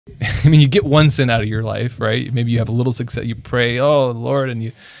I mean, you get one sin out of your life, right? Maybe you have a little success. You pray, oh, Lord,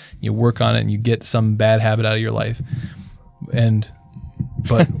 and you work on it, and you get some bad habit out of your life.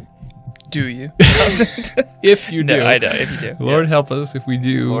 But do you? If you do. No, I know, if you do. Lord help us if we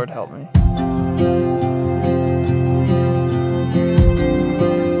do. Lord help me.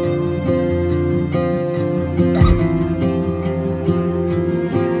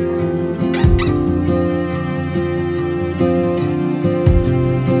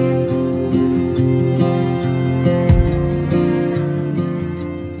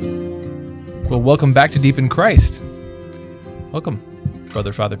 Well, welcome back to Deep in Christ. Welcome,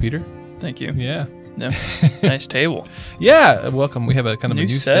 Brother Father Peter. Thank you. Yeah. Nice table. Yeah, welcome. We have a kind of a new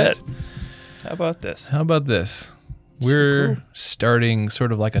set. How about this? We're starting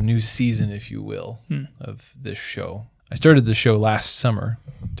sort of like a new season, if you will, of this show. I started the show last summer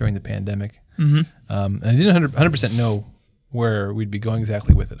during the pandemic, and I didn't 100% know where we'd be going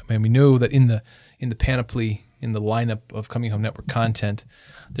exactly with it. I mean, we know that in the panoply, in the lineup of Coming Home Network content,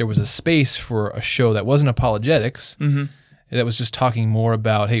 there was a space for a show that wasn't apologetics, that was just talking more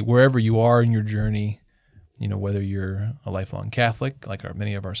about, hey, wherever you are in your journey, you know, whether you're a lifelong Catholic, like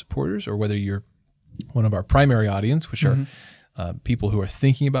many of our supporters, or whether you're one of our primary audience, which are people who are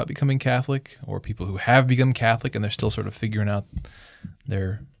thinking about becoming Catholic, or people who have become Catholic and they're still sort of figuring out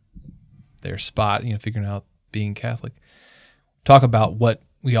their spot, you know, figuring out being Catholic. Talk about what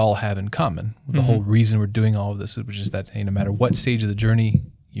we all have in common. The whole reason we're doing all of this, which is that, hey, no matter what stage of the journey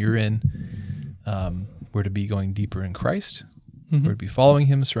you're in, we're to be going deeper in Christ. We're to be following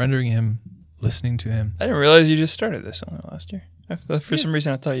Him, surrendering Him, listening to Him. I didn't realize you just started this only last year. For some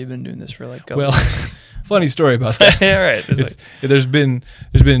reason, I thought you'd been doing this for like a couple years. Funny story about that. Yeah, right. There's been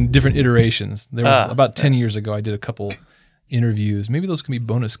different iterations. There was about 10 years ago, I did a couple interviews. Maybe those can be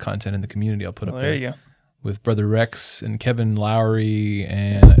bonus content in the community. I'll put up there. There you go. With Brother Rex and Kevin Lowry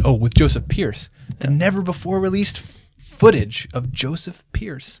and with Joseph Pierce, the never before released footage of Joseph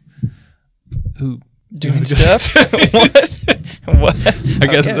Pierce, who doing stuff. What? I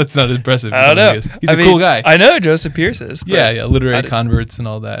guess that's not impressive. I don't know. He's a cool guy. I know Joseph Pierce is. Yeah, literary converts and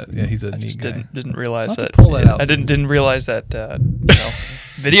all that. Yeah, he's a neat guy. Didn't realize that. Pull that out. I didn't realize that.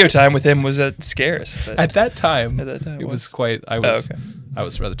 Video time with him was that scarce. But at that time, it was quite. I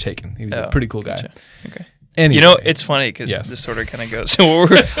was rather taken. He was a pretty cool guy. Gotcha. Okay. Anyway, you know, it's funny because this sort of kind of goes. So we're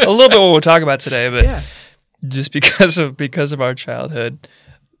a little bit what we'll talk about today, but just because of our childhood,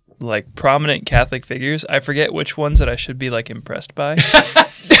 like prominent Catholic figures, I forget which ones that I should be like impressed by.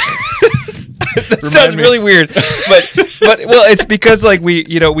 That sounds really weird, but well, it's because like we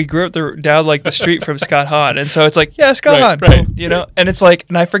grew up down like the street from Scott Hahn, and so it's like Scott Hahn, right. You know, and it's like,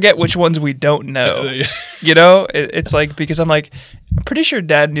 and I forget which ones we don't know. You know, it's like because I'm like, I'm pretty sure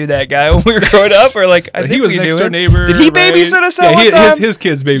Dad knew that guy when we were growing up, or like I think he was next door neighbor. Did he babysit us that one time? His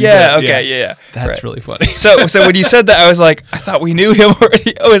kids babysat. Yeah, okay, yeah. That's really funny. So when you said that, I was like, I thought we knew him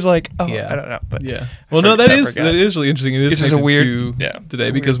already. I was like, I don't know, but well, no, that is really interesting. It is this is a weird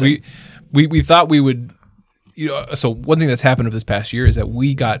today because we thought we would. You know, so one thing that's happened over this past year is that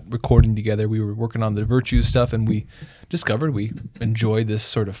we got recording together. We were working on the virtues stuff, and we discovered we enjoy this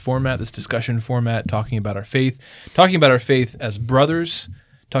sort of format, this discussion format, talking about our faith as brothers,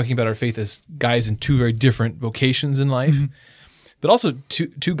 talking about our faith as guys in two very different vocations in life, but also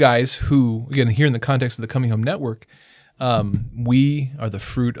two guys who, again, here in the context of the Coming Home Network, we are the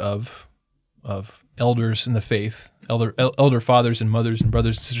fruit of elders in the faith, elder fathers and mothers and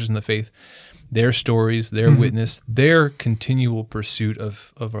brothers and sisters in the faith. Their stories, their witness, their continual pursuit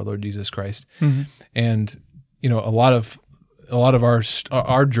of our Lord Jesus Christ, and you know, a lot of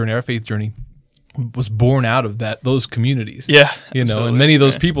our journey, our faith journey, was born out of those communities. Yeah, you know, and many of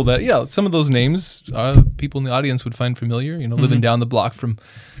those people that some of those names people in the audience would find familiar. You know, living down the block from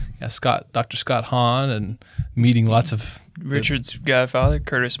Dr. Scott Hahn, and meeting lots of Richard's godfather,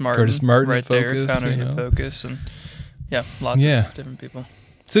 Curtis Martin, right there, founder of Focus, and lots of different people.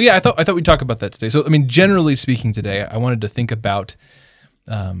 So I thought we'd talk about that today. So I mean, generally speaking, today I wanted to think about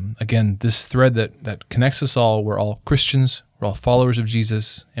again this thread that connects us all. We're all Christians. We're all followers of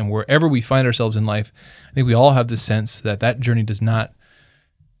Jesus, and wherever we find ourselves in life, I think we all have this sense that journey does not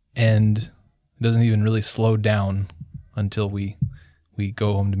end. It doesn't even really slow down until we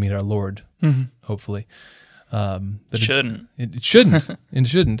go home to meet our Lord. Hopefully, it shouldn't. It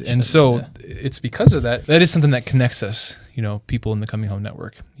shouldn't. And so it's because of that. That is something that connects us. You know, people in the Coming Home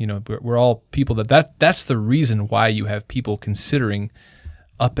Network. You know, we're all people that's the reason why you have people considering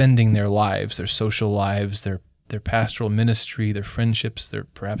upending their lives, their social lives, their pastoral ministry, their friendships,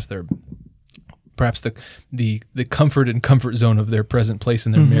 perhaps the comfort and comfort zone of their present place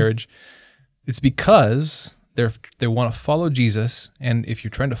in their marriage. It's because they want to follow Jesus, and if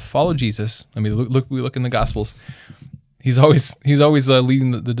you're trying to follow Jesus, I mean, we look in the Gospels. He's always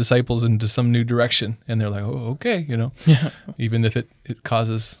leading the disciples into some new direction, and they're like, "Oh, okay," even if it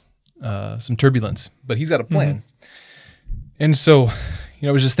causes some turbulence. But he's got a plan, and so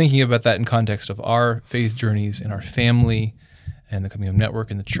I was just thinking about that in context of our faith journeys in our family and the Coming Home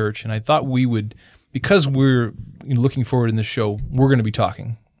Network and the church. And I thought we would, because we're looking forward in this show, we're going to be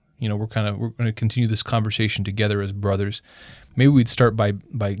talking. We're going to continue this conversation together as brothers. Maybe we'd start by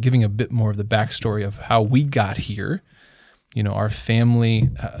giving a bit more of the backstory of how we got here. Our family,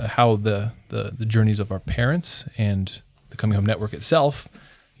 how the journeys of our parents and the Coming Home Network itself,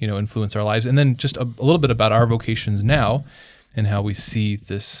 influence our lives, and then just a little bit about our vocations now and how we see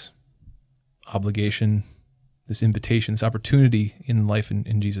this obligation, this invitation, this opportunity in life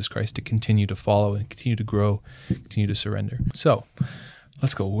in Jesus Christ to continue to follow and continue to grow, continue to surrender. So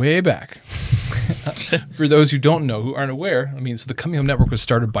let's go way back. For those who don't know, who aren't aware, so the Coming Home Network was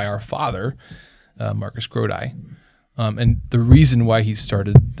started by our father, Marcus Grodi. And the reason why he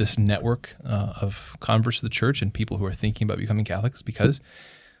started this network of converts to the church and people who are thinking about becoming Catholics is because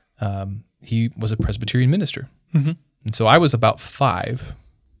he was a Presbyterian minister. Mm-hmm. And so I was about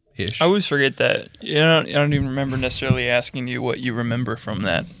 5-ish. I always forget that. I don't even remember necessarily asking you what you remember from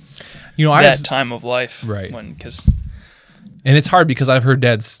that time of life. Right. And it's hard because I've heard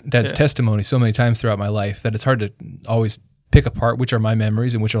Dad's testimony so many times throughout my life that it's hard to always pick apart which are my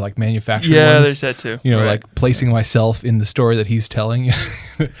memories and which are like manufactured ones. Yeah, there's that too. Like placing myself in the story that he's telling. Yeah.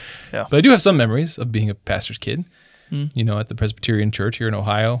 But I do have some memories of being a pastor's kid, at the Presbyterian church here in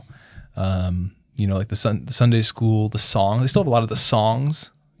Ohio. Like the Sunday school, the songs. I still have a lot of the songs.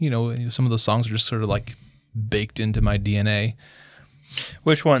 Some of those songs are just sort of like baked into my DNA.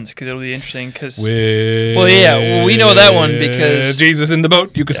 Which ones? Because it'll be interesting. We know that one because Jesus in the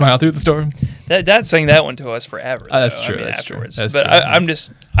boat, you could smile through the storm. Dad sang that one to us forever. That's true. Afterwards, That's but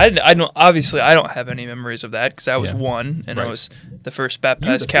true. I don't have any memories of that because I was 1 and I was the first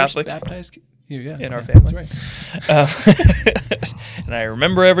baptized Catholic in our family. That's right. And I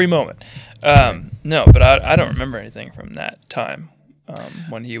remember every moment. No, but I don't remember anything from that time.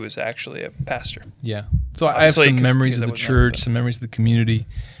 When he was actually a pastor. Yeah. So I have some memories of the church, some memories of the community.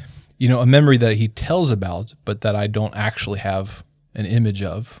 A memory that he tells about, but that I don't actually have an image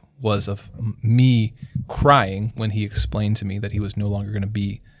of, was of me crying when he explained to me that he was no longer going to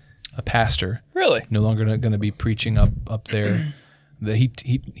be a pastor. Really? No longer going to be preaching up there. That he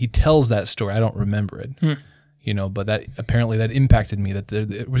tells that story. I don't remember it. But that apparently that impacted me, that there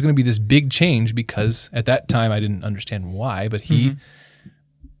was going to be this big change because at that time I didn't understand why, but he,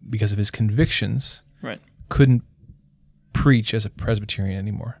 because of his convictions, couldn't preach as a Presbyterian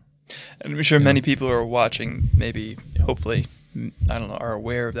anymore. And I'm sure many people who are watching, maybe, hopefully, I don't know, are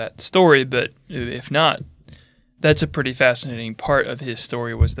aware of that story, but if not, that's a pretty fascinating part of his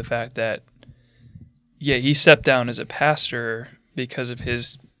story was the fact that, he stepped down as a pastor because of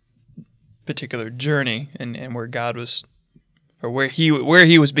his particular journey and where God was, or where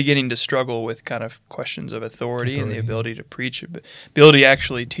he was beginning to struggle with kind of questions of authority and the ability to preach, ability to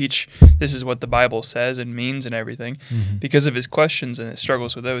actually teach this is what the Bible says and means and everything. Because of his questions and his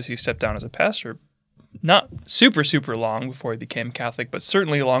struggles with those, he stepped down as a pastor, not super, super long before he became Catholic, but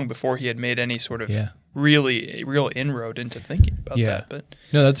certainly long before he had made any sort of real inroad into thinking about that. But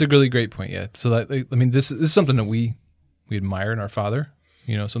no, that's a really great point. Yeah. So this is something that we admire in our father,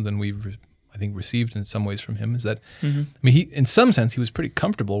 something we've I think received in some ways from him is that he, in some sense, he was pretty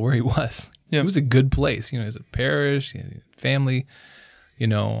comfortable where he was. It was a good place. He was a parish, family.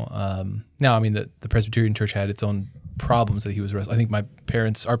 Now the Presbyterian Church had its own problems that he was. I think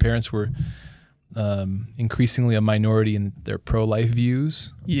our parents were increasingly a minority in their pro-life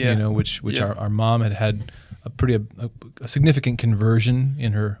views. Which our mom had a significant conversion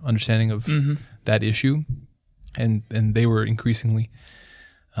in her understanding of that issue, and they were increasingly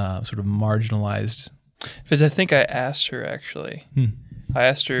sort of marginalized. Because I think I asked her, actually. I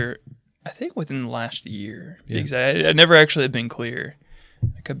asked her, I think within the last year. Because I never actually had been clear.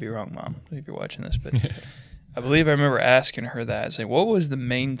 I could be wrong, Mom, if you're watching this. But I believe I remember asking her that, saying, what was the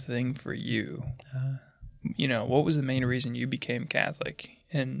main thing for you? What was the main reason you became Catholic?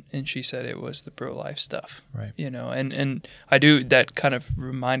 And she said it was the pro-life stuff. Right. And I do, that kind of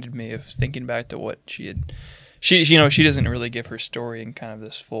reminded me of thinking back to what she had. She doesn't really give her story in kind of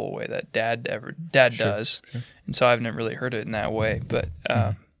this full way that Dad does, and so I've never really heard it in that way. But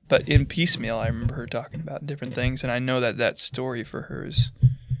but in piecemeal, I remember her talking about different things, and I know that story for her is.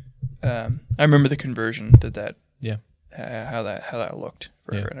 I remember the conversion how that looked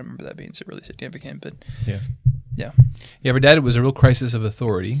for her, and I remember that being really significant. But for Dad, it was a real crisis of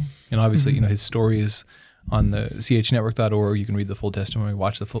authority, and obviously, his story is on the chnetwork.org. You can read the full testimony,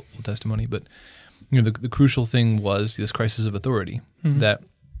 watch the full testimony. But the crucial thing was this crisis of authority that,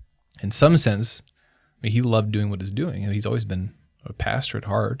 in some sense, he loved doing what he's doing. And he's always been a pastor at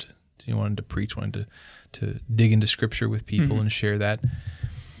heart. He wanted to preach, wanted to dig into Scripture with people and share that.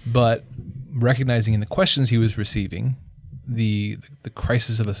 But recognizing in the questions he was receiving the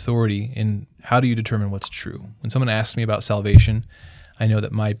crisis of authority in how do you determine what's true. When someone asks me about salvation, I know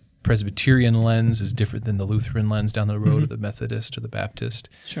that my Presbyterian lens is different than the Lutheran lens down the road, or the Methodist or the Baptist.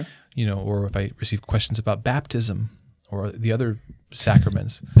 Sure. Or if I receive questions about baptism or the other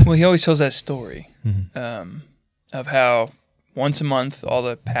sacraments. Well, he always tells that story of how once a month all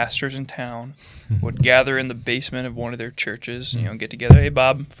the pastors in town would gather in the basement of one of their churches, get together. Hey,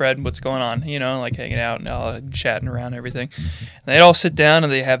 Bob, Fred, what's going on? Like hanging out and all chatting around and everything. And they'd all sit down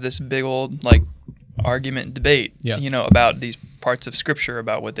and they have this big old argument and debate, about these parts of Scripture,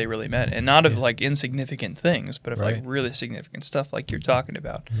 about what they really meant, and not of insignificant things, but of really significant stuff like you're talking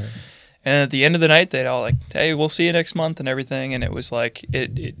about. Right. And at the end of the night, they'd all hey, we'll see you next month and everything. And it was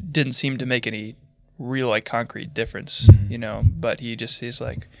it didn't seem to make any real concrete difference, but he's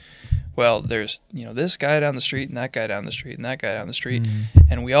well, there's this guy down the street and that guy down the street and that guy down the street,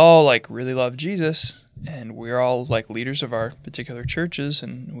 and we all really love Jesus, and we're all leaders of our particular churches,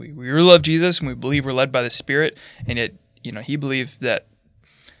 and we really love Jesus, and we believe we're led by the Spirit, and yet he believed that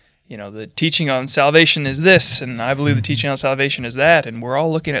the teaching on salvation is this, and I believe the teaching on salvation is that, and we're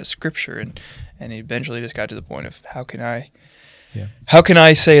all looking at Scripture, and he eventually just got to the point of how can I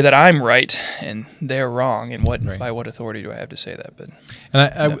say that I'm right and they're wrong, and by what authority do I have to say that? But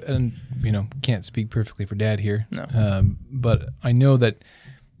I can't speak perfectly for Dad here. No. But I know that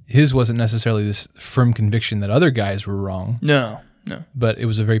his wasn't necessarily this firm conviction that other guys were wrong. No. But it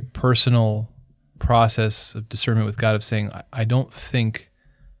was a very personal process of discernment with God of saying, I don't think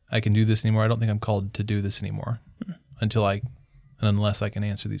I can do this anymore. I don't think I'm called to do this anymore unless I can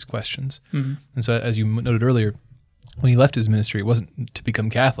answer these questions. And so, as you noted earlier, when he left his ministry, it wasn't to become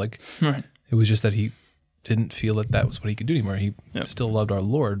Catholic. Right. It was just that he didn't feel that was what he could do anymore. He still loved our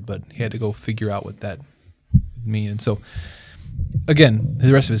Lord, but he had to go figure out what that would mean. And so, again,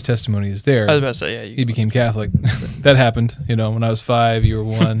 the rest of his testimony is there. I was about to say, he became Catholic. That happened, when I was 5, you were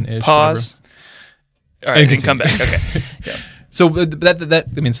 1-ish. Pause. All right, you can come back. Okay. Yeah. So so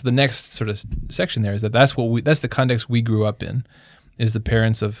the next sort of section there is that's the context we grew up in, is the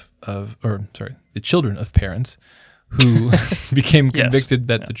children of parents who became convicted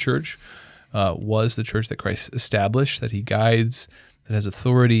that the church was the church that Christ established, that he guides, that has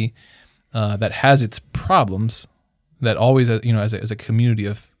authority, that has its problems, that always, as a community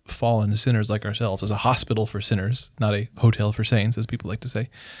of fallen sinners like ourselves, as a hospital for sinners, not a hotel for saints, as people like to say,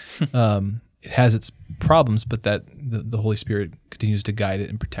 it has its problems, but that the Holy Spirit continues to guide it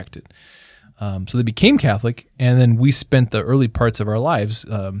and protect it. So they became Catholic, and then we spent the early parts of our lives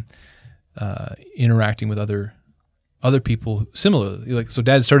interacting with other people similarly. So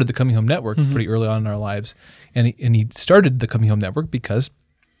Dad started the Coming Home Network pretty early on in our lives, and he started the Coming Home Network because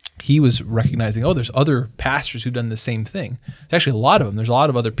he was recognizing, there's other pastors who've done the same thing. There's actually a lot of them. There's a lot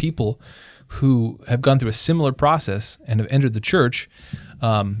of other people who have gone through a similar process and have entered the church,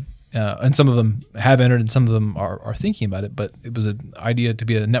 and some of them have entered and some of them are thinking about it, but it was an idea to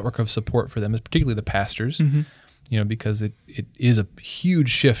be a network of support for them, particularly the pastors, because it is a huge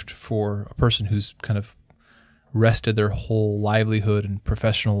shift for a person who's kind of rested their whole livelihood and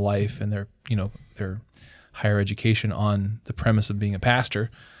professional life and their higher education on the premise of being a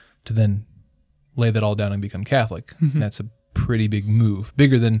pastor, to then lay that all down and become Catholic. And that's a pretty big move,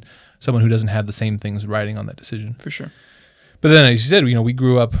 bigger than someone who doesn't have the same things riding on that decision. For sure. But then, as you said, we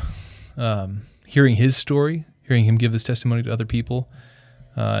grew up hearing his story, hearing him give this testimony to other people,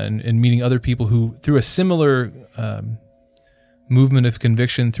 and meeting other people who, through a similar movement of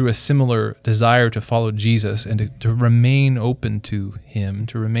conviction, through a similar desire to follow Jesus and to remain open to him,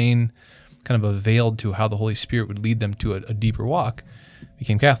 to remain kind of availed to how the Holy Spirit would lead them to a deeper walk,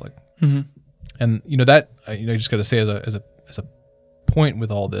 became Catholic. And that I just got to say as a point with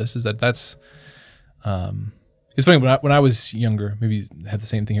all this is that's it's funny, when I was younger, maybe you have the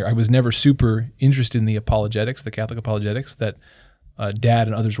same thing here, I was never super interested in the apologetics, the Catholic apologetics that Dad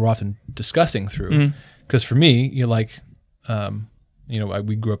and others were often discussing through. Because for me, we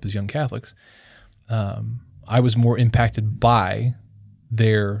grew up as young Catholics. I was more impacted by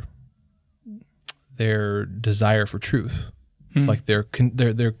their desire for truth, like their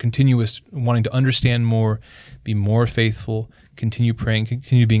continuous wanting to understand more, be more faithful, continue praying,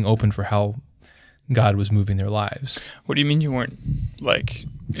 continue being open for how God was moving their lives. What do you mean you weren't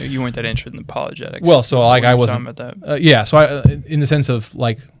that interested in apologetics? Well, so I wasn't about that. So I, in the sense of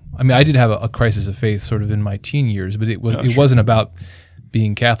I mean, I did have a crisis of faith sort of in my teen years, but it wasn't about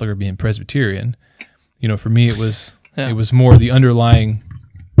being Catholic or being Presbyterian. You know, for me, it was more the underlying.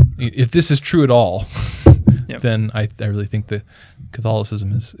 If this is true at all, then I really think that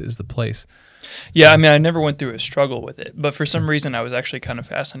Catholicism is the place. Yeah, I mean, I never went through a struggle with it, but for some reason, I was actually kind of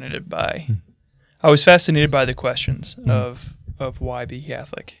fascinated by. I was fascinated by the questions of why be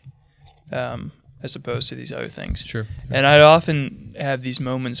Catholic, as opposed to these other things. Sure. And I'd often have these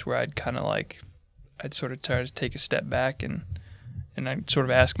moments where I'd kind of I'd sort of try to take a step back and I'd sort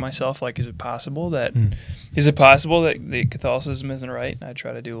of ask myself, like, is it possible that the Catholicism isn't right? And I'd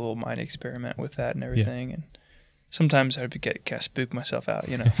try to do a little mind experiment with that and everything. And sometimes I'd kind of spook myself out,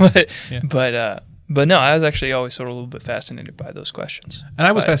 you know. But no, I was actually always sort of a little bit fascinated by those questions. And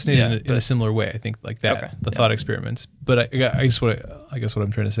I was fascinated in a similar way, I think, like that, thought experiments. But I guess what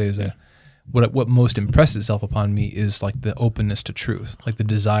I'm trying to say is that what most impresses itself upon me is like the openness to truth, like the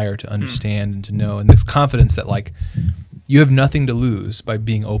desire to understand and to know, and this confidence that like you have nothing to lose by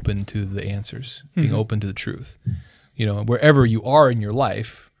being open to the answers, being open to the truth. You know, wherever you are in your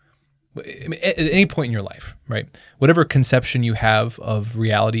life, at any point in your life, right? Whatever conception you have of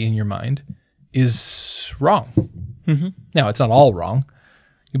reality in your mind is wrong. Now, it's not all wrong,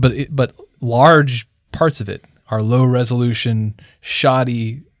 but large parts of it are low resolution,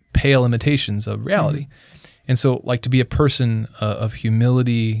 shoddy, pale imitations of reality. And so, like, to be a person of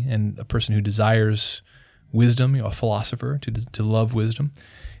humility and a person who desires wisdom, you know, a philosopher, to love wisdom,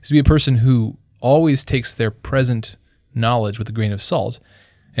 is to be a person who always takes their present knowledge with a grain of salt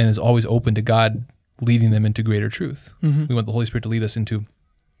and is always open to God leading them into greater truth. We want the Holy Spirit to lead us into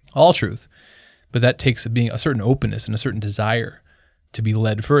all truth, but that takes being a certain openness and a certain desire to be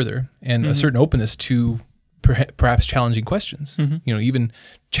led further, and a certain openness to perhaps challenging questions. You know, even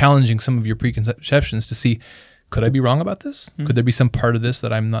challenging some of your preconceptions to see, could I be wrong about this? Could there be some part of this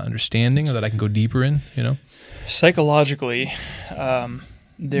that I'm not understanding or that I can go deeper in, you know? Psychologically,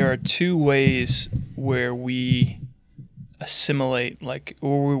 there are two ways where we assimilate, like,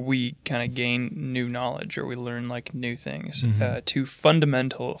 or where we kind of gain new knowledge or we learn like new things. Two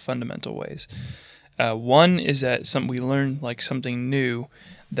fundamental ways. One is that we learn like something new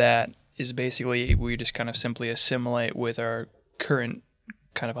that is basically we just kind of simply assimilate with our current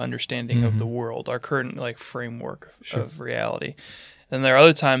kind of understanding of the world, our current like framework of reality. Then there are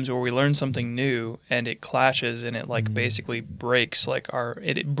other times where we learn something new and it clashes and it like basically breaks like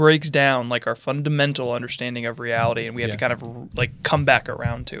it breaks down like our fundamental understanding of reality, and we have to kind of like come back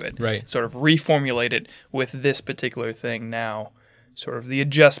around to it, right? Sort of reformulate it with this particular thing now, sort of the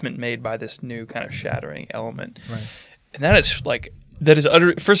adjustment made by this new kind of shattering element, right? And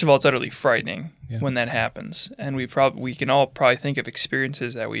first of all, it's utterly frightening when that happens, and we can all probably think of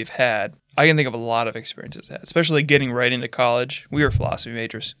experiences that we've had. I can think of a lot of experiences that, especially getting right into college. We were philosophy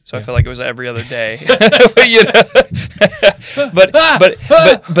majors, so I feel like it was every other day.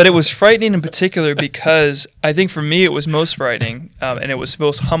 but it was frightening in particular because I think for me it was most frightening, and it was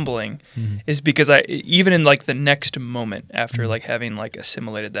most humbling, is because even in like the next moment after like having like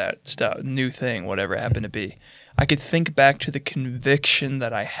assimilated that stuff, new thing, whatever it happened to be, I could think back to the conviction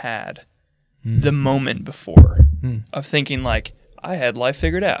that I had the moment before of thinking like I had life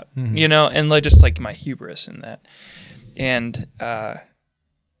figured out, you know, and like just like my hubris in that. And I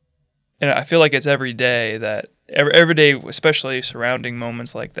feel like it's every day that every day, especially surrounding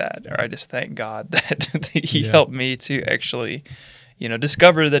moments like that, or I just thank God that He helped me to actually, you know,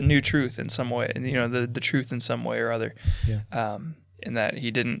 discover the new truth in some way, and you know the truth in some way or other. And that He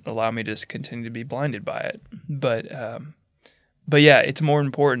didn't allow me to just continue to be blinded by it. But yeah, it's more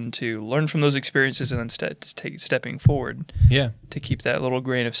important to learn from those experiences and then stepping forward. To keep that little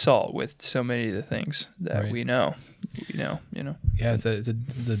grain of salt with so many of the things that we know. You know. Yeah, it's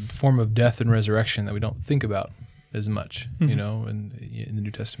the form of death and resurrection that we don't think about as much. You know, and in the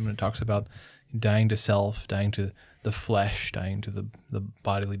New Testament it talks about dying to self, dying to the flesh, dying to the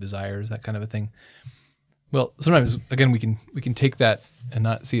bodily desires, that kind of a thing. Well, sometimes again we can take that and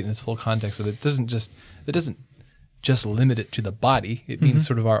not see it in its full context. So it doesn't just limit it to the body. It means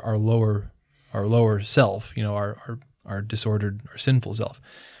sort of our lower self, you know, our disordered or sinful self.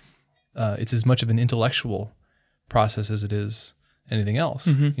 It's as much of an intellectual process as it is anything else.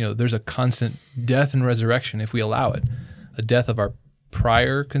 You know, there's a constant death and resurrection if we allow it. A death of our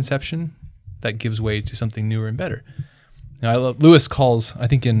prior conception that gives way to something newer and better. Now, Lewis calls, I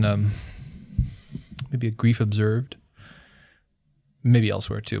think in maybe A Grief Observed, maybe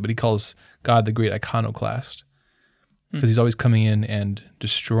elsewhere too, but he calls God the great iconoclast because He's always coming in and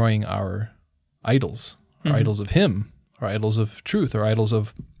destroying our idols, our idols of Him, our idols of truth, our idols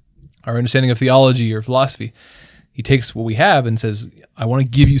of our understanding of theology or philosophy. he takes what we have and says, I want to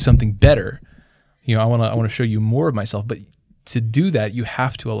give you something better. I want to show you more of myself. But to do that, you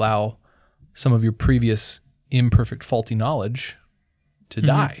have to allow some of your previous imperfect, faulty knowledge to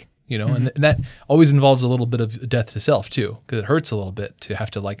die. And that always involves a little bit of death to self too, because it hurts a little bit to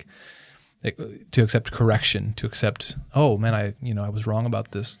have to to accept correction, to accept, oh man, I was wrong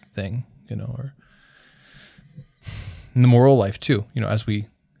about this thing, or in the moral life too, as we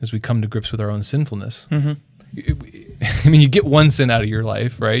come to grips with our own sinfulness. I mean, you get one sin out of your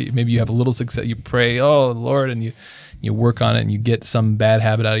life, right? Maybe you have a little success. You pray, oh Lord, and you work on it, and you get some bad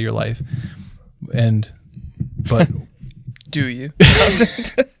habit out of your life. But do you?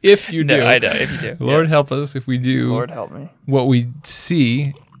 If you do, no, I know. If you do, Lord help us if we do. Lord help me. What we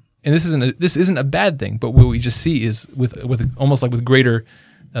see, and this isn't a bad thing, but what we just see is with almost like with greater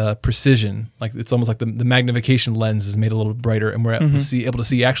precision. Like it's almost like the magnification lens is made a little brighter, and we're able to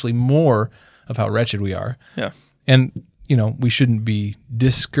see actually more of how wretched we are. Yeah. And, we shouldn't be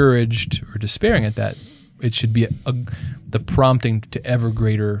discouraged or despairing at that. It should be the prompting to ever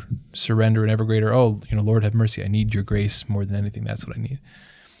greater surrender and ever greater, Lord have mercy, I need your grace more than anything. That's what I need.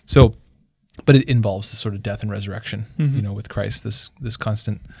 So, but it involves this sort of death and resurrection, with Christ, this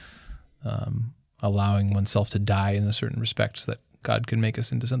constant allowing oneself to die in a certain respect so that God can make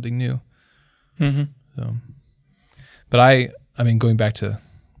us into something new. So, but I mean, going back to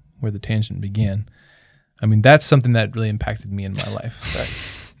where the tangent began, I mean, that's something that really impacted me in my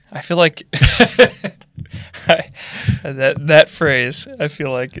life. I feel like that phrase, I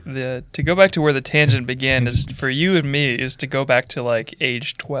feel like to go back to where the tangent began is for you and me is to go back to like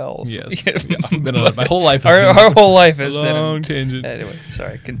age 12. Yes. My whole life our whole life has been a long tangent. Anyway,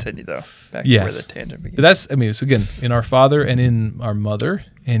 sorry, continue though. Back to where the tangent began. But so again, in our father and in our mother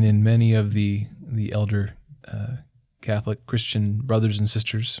and in many of the elder Catholic Christian brothers and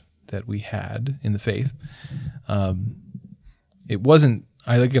sisters that we had in the faith, it wasn't,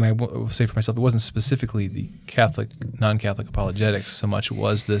 I will say for myself, it wasn't specifically the Catholic, non-Catholic apologetics so much. It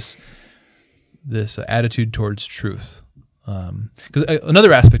was this attitude towards truth. Because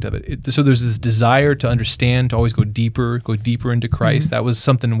another aspect of it, so there's this desire to understand, to always go deeper into Christ. That was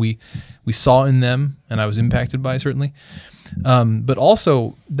something we saw in them, and I was impacted by, certainly. But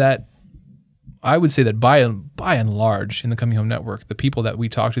also that I would say that by and large in the Coming Home Network, the people that we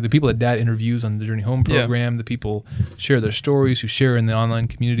talk to, the people that Dad interviews on the Journey Home program, the people share their stories, who share in the online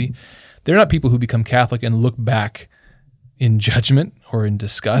community, they're not people who become Catholic and look back in judgment or in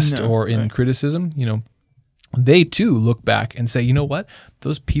disgust or in criticism. They too look back and say, you know what?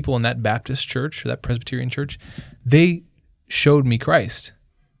 Those people in that Baptist church or that Presbyterian church, they showed me Christ.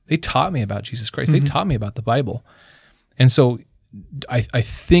 They taught me about Jesus Christ. They taught me about the Bible. And so I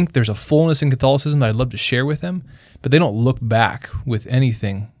think there's a fullness in Catholicism that I'd love to share with them, but they don't look back with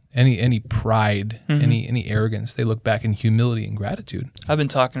anything, any pride, any arrogance. They look back in humility and gratitude. I've been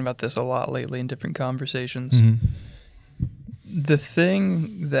talking about this a lot lately in different conversations. The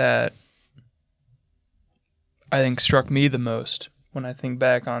thing that I think struck me the most when I think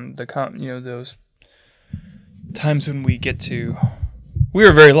back on those times when we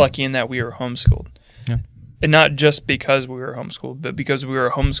were very lucky in that we were homeschooled. Yeah. And not just because we were homeschooled, but because we were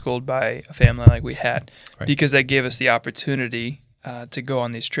homeschooled by a family like we had. Right. Because that gave us the opportunity to go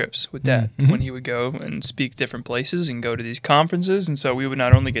on these trips with Dad when he would go and speak different places and go to these conferences. And so we would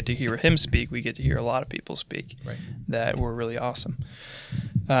not only get to hear him speak, we get to hear a lot of people speak that were really awesome.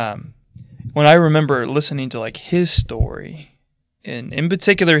 When I remember listening to like his story, and in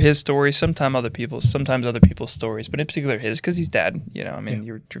particular his story, sometimes other people's stories, but in particular his, because he's Dad.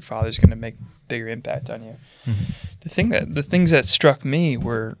 Your father's going to make bigger impact on you. The things that struck me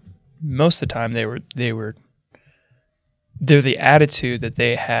were most of the time they're the attitude that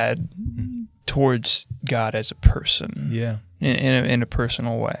they had towards God as a person. Yeah. In a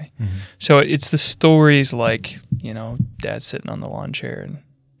personal way. So it's the stories like, Dad sitting on the lawn chair and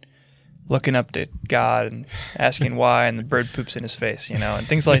looking up to God and asking why, and the bird poops in his face, and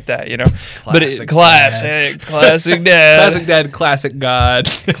things like that, Classic Dad. Classic Dad, classic God.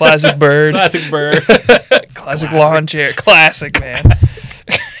 Classic bird. Classic bird. Classic lawn chair. Classic, man.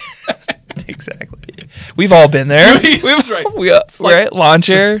 Exactly. We've all been there. That's right. Right? Lawn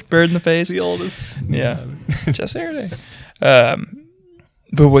chair, bird in the face. It's the oldest. Yeah. Just every day.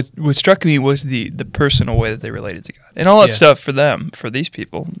 But what struck me was the personal way that they related to God. And all that stuff for them, for these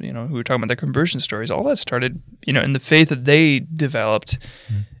people, who were talking about their conversion stories, all that started, in the faith that they developed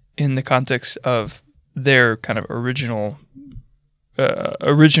in the context of their kind of original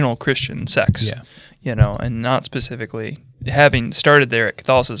Christian sects. Yeah. and not specifically having started there at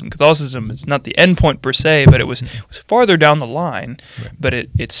Catholicism. Catholicism is not the end point per se, but it was farther down the line, but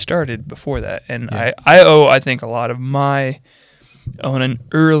it started before that. And I owe, I think, a lot of my own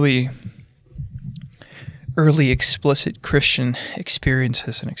early explicit Christian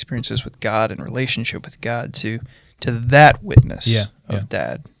experiences with God and relationship with God to that witness of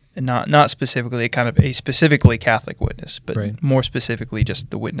Dad. And not specifically a specifically Catholic witness, but more specifically just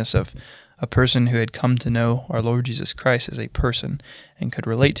the witness of a person who had come to know our Lord Jesus Christ as a person and could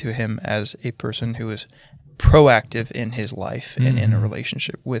relate to him as a person who was proactive in his life and in a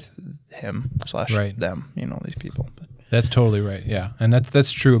relationship with him / them, these people. That's totally right, yeah. And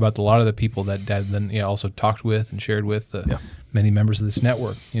that's true about a lot of the people that Dad then also talked with and shared with many members of this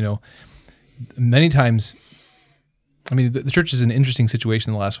network. Many times, I mean, the church is in an interesting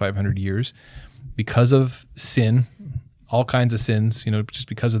situation in the last 500 years because of sin, all kinds of sins, just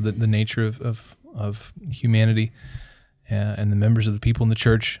because of the nature of humanity and the members of the people in the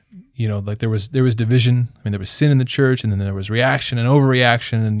church. Like there was division. I mean, there was sin in the church, and then there was reaction and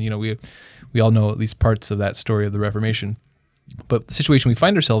overreaction, and we all know at least parts of that story of the Reformation. But the situation we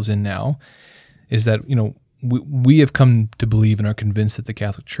find ourselves in now is that we have come to believe and are convinced that the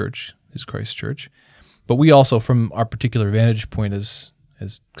Catholic Church is Christ's church. But we also, from our particular vantage point as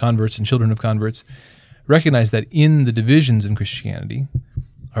converts and children of converts, recognize that in the divisions in Christianity,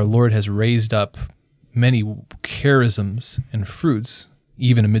 our Lord has raised up many charisms and fruits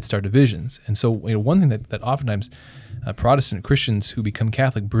even amidst our divisions. And so one thing that oftentimes Protestant Christians who become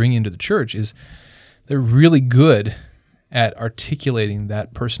Catholic bring into the church is they're really good at articulating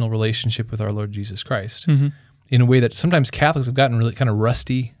that personal relationship with our Lord Jesus Christ in a way that sometimes Catholics have gotten really kind of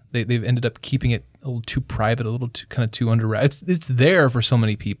rusty. They've ended up keeping it a little too private, a little too kind of too under wraps. It's there for so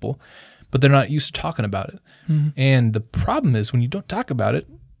many people, but they're not used to talking about it. And the problem is when you don't talk about it,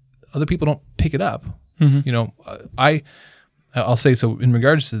 other people don't pick it up. I'll say, so in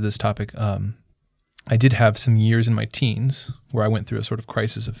regards to this topic, I did have some years in my teens where I went through a sort of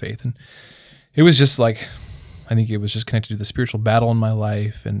crisis of faith, and it was just like, I think it was just connected to the spiritual battle in my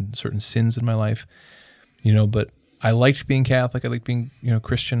life and certain sins in my life, but I liked being Catholic. I liked being,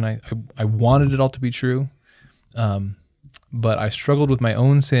 Christian. I wanted it all to be true. But I struggled with my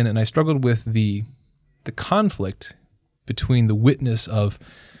own sin, and I struggled with the conflict between the witness of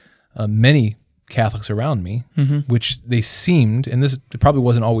many Catholics around me, which they seemed, and this probably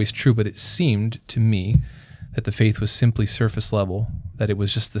wasn't always true, but it seemed to me that the faith was simply surface level, that it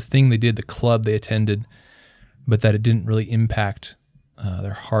was just the thing they did, the club they attended, but that it didn't really impact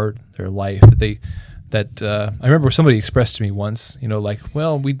their heart, their life. I remember somebody expressed to me once,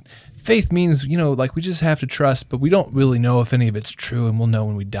 faith means, we just have to trust, but we don't really know if any of it's true, and we'll know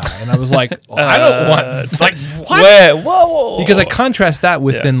when we die. And I was like, I don't want, what? Whoa. Because I contrast that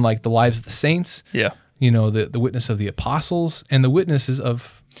with then the lives of the saints, the witness of the apostles, and the witnesses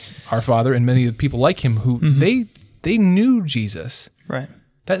of our Father and many of the people like him who they knew Jesus. Right.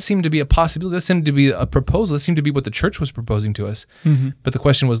 That seemed to be a possibility. That seemed to be a proposal. That seemed to be what the church was proposing to us. But the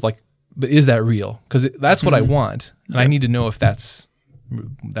question was but is that real? Because that's what I want, and I need to know if that's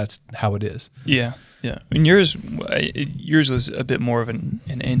how it is. Yeah. And yours was a bit more of an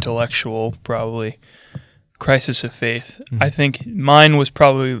intellectual, probably, crisis of faith. I think mine was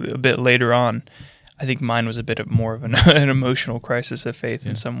probably a bit later on. I think mine was a bit more of an emotional crisis of faith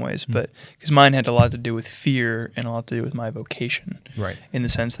in some ways, but because mine had a lot to do with fear and a lot to do with my vocation, right? In the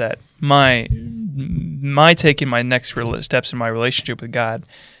sense that my taking my next steps in my relationship with God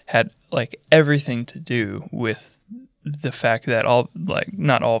had everything to do with the fact that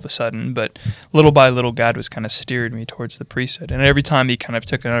not all of a sudden, but little by little, God was kind of steering me towards the priesthood, and every time He kind of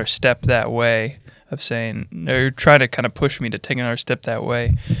took another step that way, of saying, or trying to kind of push me to take another step that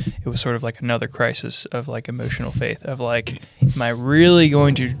way, it was sort of another crisis of emotional faith of am I really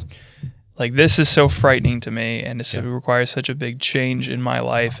going to, this is so frightening to me, and it requires such a big change in my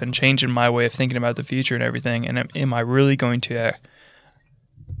life and change in my way of thinking about the future and everything, and am I really going to,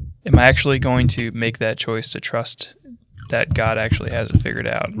 am I actually going to make that choice to trust that God actually has it figured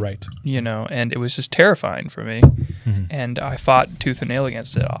out? Right. And it was just terrifying for me, and I fought tooth and nail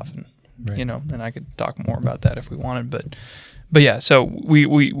against it often. Right. And I could talk more about that if we wanted, but yeah. So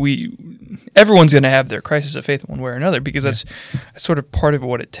we everyone's going to have their crisis of faith one way or another, because that's sort of part of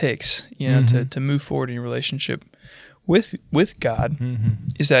what it takes, to move forward in your relationship with God.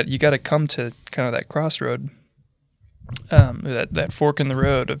 Is that you got to come to kind of that crossroad, that fork in the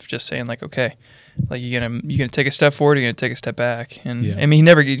road of just saying okay, you're gonna take a step forward, you're gonna take a step back, and I mean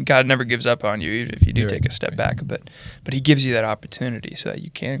God never gives up on you, even if you do take a step back, but He gives you that opportunity so that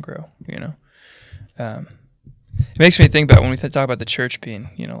you can grow. It makes me think about when we talk about the church being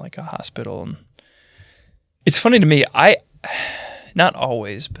like a hospital, and It's funny to me. Not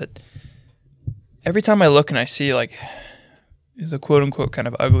always, but every time I look and I see like the quote unquote kind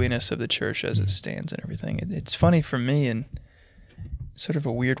of ugliness of the church as it stands and everything, it's funny for me in sort of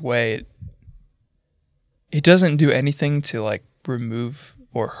a weird way. It doesn't do anything to like remove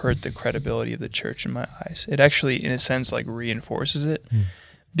or hurt the credibility of the church in my eyes. It actually, in a sense, like reinforces it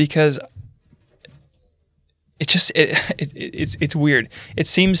because it's weird. It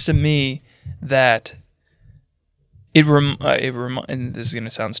seems to me that and this is going to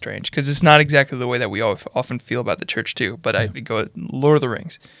sound strange because it's not exactly the way that we often feel about the church too, but I go at Lord of the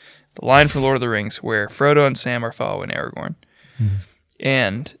Rings. The line from Lord of the Rings where Frodo and Sam are following Aragorn.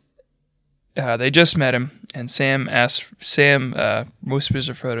 And they just met him, and Sam whispers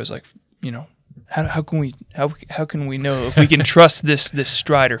to Frodo's like, you know, how can we know if we can trust this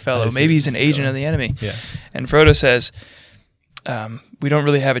Strider fellow? Maybe he's an agent of the enemy. Yeah. And Frodo says, we don't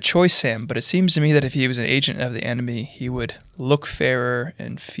really have a choice, Sam, but it seems to me that if he was an agent of the enemy, he would look fairer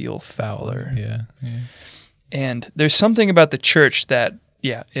and feel fouler. Yeah. And there's something about the church that,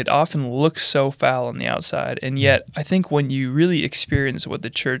 it often looks so foul on the outside, and yet I think when you really experience what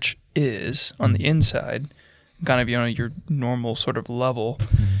the church is on the inside, kind of, you know, your normal sort of level,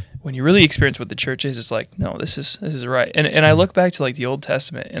 when you really experience what the church is, it's like, no, this is right. And I look back to like the Old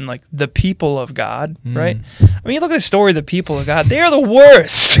Testament and like the people of God, right? I mean, you look at the story of the people of God, they are the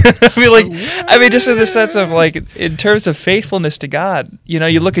worst. I mean, just in the sense of like, in terms of faithfulness to God, you know,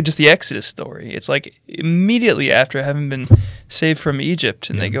 you look at just the Exodus story. It's like immediately after having been saved from Egypt,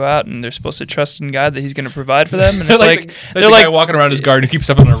 and they go out and they're supposed to trust in God that He's going to provide for them. And it's like they're like walking around his garden who keeps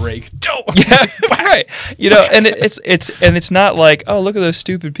stepping on a rake. Yeah, right. You know, and it's not like, oh, look at those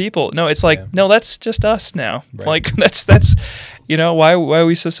stupid people. No, it's like, no, that's just us now. Right. Like that's you know, why are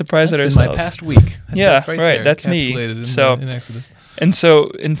we so surprised at ourselves? My past week. That's right. There, that's me. In Exodus. And so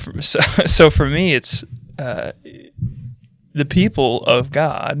for me, it's the people of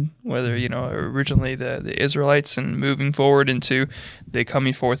God, whether, you know, originally the Israelites and moving forward into the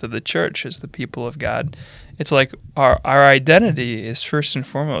coming forth of the church as the people of God. It's like our identity is first and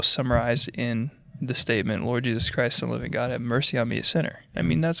foremost summarized in the statement, Lord Jesus Christ, Son of the living God, have mercy on me, a sinner. I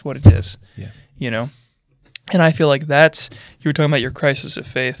mean, that's what it is. Yeah. You know? And I feel like that's, you were talking about your crisis of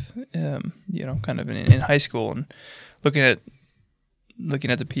faith, you know, kind of in high school, and looking at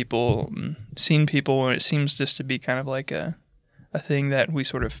the people, and seeing people, and it seems just to be kind of like a thing that we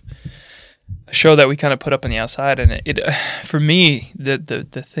sort of, a show that we kind of put up on the outside. And it for me, the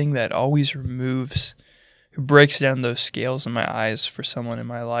thing that always breaks down those scales in my eyes for someone in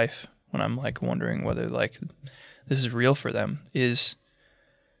my life when I'm like wondering whether like this is real for them is,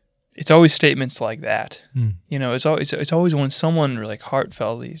 it's always statements like that. You know, it's always when someone like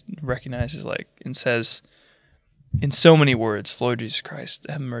heartfeltly recognizes like and says in so many words, Lord Jesus Christ,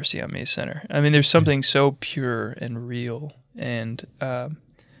 have mercy on me, a sinner. I mean, there's something so pure and real and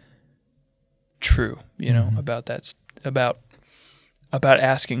true, you know, about that, about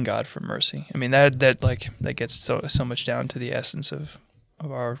asking God for mercy. I mean, that gets so much down to the essence of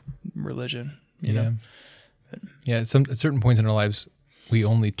our religion, you know. But, at certain points in our lives, we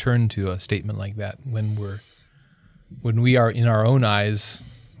only turn to a statement like that when we are in our own eyes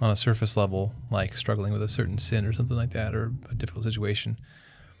on a surface level, like struggling with a certain sin or something like that, or a difficult situation.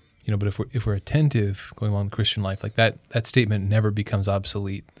 You know, but if we're attentive going along the Christian life, like that statement never becomes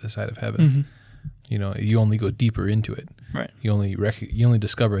obsolete this side of heaven. You know, you only go deeper into it. Right. You only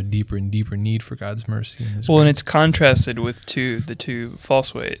discover a deeper and deeper need for God's mercy. And and it's contrasted with the two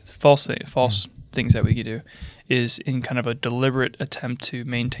false things that we could do, is in kind of a deliberate attempt to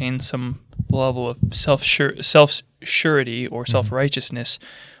maintain some level of self-surety or self-righteousness.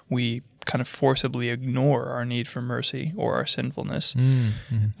 We kind of forcibly ignore our need for mercy or our sinfulness.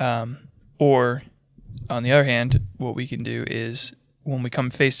 Or, on the other hand, what we can do is, when we come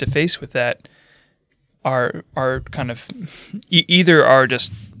face to face with that, our kind of either our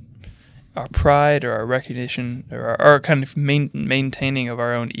pride or our recognition or our kind of maintaining of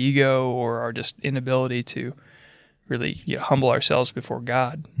our own ego, or our just inability to really humble ourselves before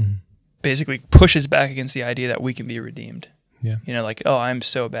God, basically pushes back against the idea that we can be redeemed. Yeah. You know, like, oh, I'm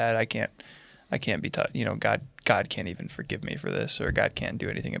so bad, I can't be taught. You know, God can't even forgive me for this, or God can't do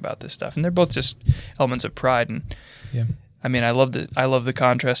anything about this stuff. And they're both just elements of pride. And I mean, I love the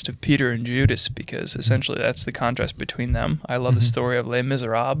contrast of Peter and Judas, because essentially that's the contrast between them. I love the story of Les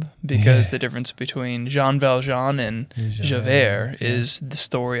Miserables, because the difference between Jean Valjean and Javert is the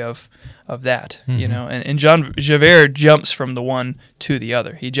story of that, you know. And Javert jumps from the one to the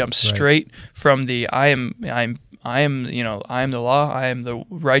other. He jumps straight from the I the law, I am the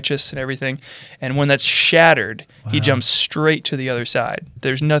righteous and everything. And when that's shattered, he jumps straight to the other side.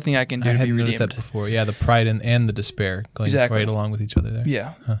 There's nothing I can do to be redeemed. I hadn't noticed that before. Yeah, the pride and the despair going right along with each other there.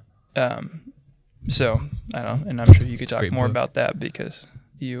 Yeah. Huh. So I don't know, and I'm sure you could talk more about that because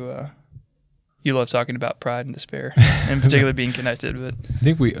you love talking about pride and despair, and particularly being connected. But I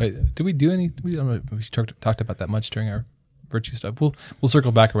think we don't know if we talked about that much during our virtue stuff. We'll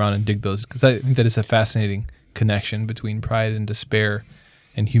circle back around and dig those because I think that is a fascinating connection between pride and despair,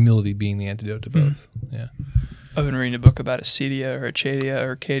 and humility being the antidote to both. Yeah, I've been reading a book about acedia or achadia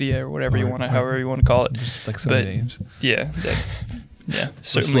or cadia or whatever however you want to call it. Just like so many names. Yeah. Yeah,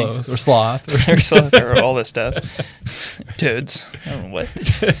 certainly. Or sloth. Or all this stuff. Toads. I don't know what.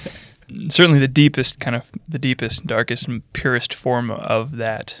 Certainly the deepest, darkest, and purest form of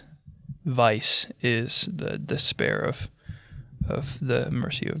that vice is the despair of the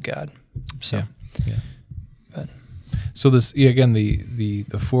mercy of God. So, yeah. But so this again, the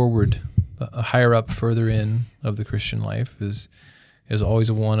forward, higher up, further in of the Christian life is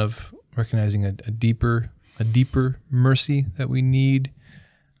always one of recognizing a deeper mercy that we need.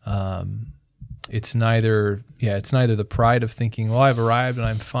 It's neither the pride of thinking, well, I've arrived and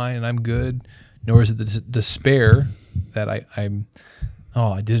I'm fine and I'm good, nor is it the despair that I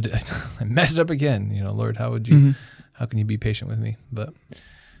messed up again. Lord, how can you be patient with me? But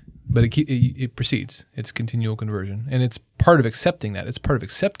it proceeds. It's continual conversion, and it's part of accepting that. It's part of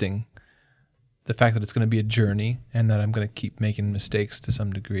accepting the fact that it's going to be a journey and that I'm going to keep making mistakes to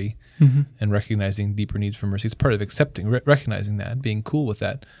some degree, and recognizing deeper needs for mercy. It's part of accepting, recognizing that, being cool with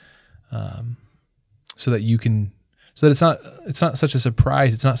that, so that it's not such a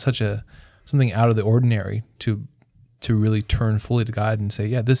surprise. It's not something out of the ordinary to really turn fully to God and say,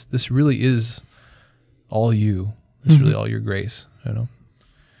 yeah, this really is all you. It's really all your grace. So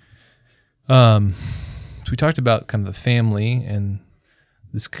we talked about kind of the family and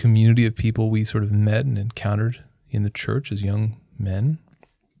this community of people we sort of met and encountered in the church as young men,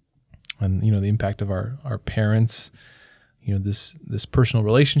 and the impact of our parents, this personal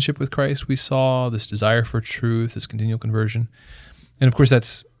relationship with Christ we saw, this desire for truth, this continual conversion, and of course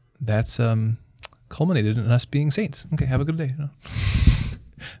that's culminated in us being saints. Okay, have a good day.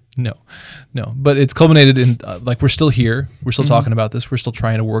 No, but it's culminated in we're still here, we're still talking about this, we're still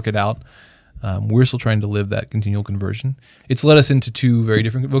trying to work it out. We're still trying to live that continual conversion. It's led us into two very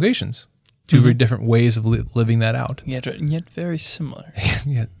different vocations, two very different ways of living that out. Yet very similar.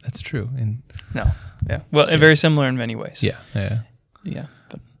 Yeah, that's true. And very similar in many ways. Yeah.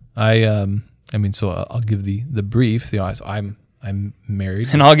 But so I'll give the brief. I'm married,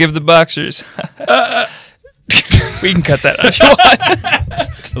 and I'll give the boxers. We can cut that out if you want.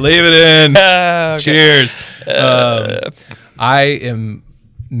 Leave it in. Okay. Cheers. I am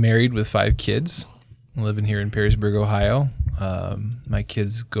married with 5 kids. I'm living here in Perrysburg, Ohio. My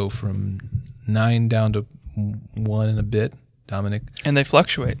kids go from 9 down to 1 and a bit. Dominic. And they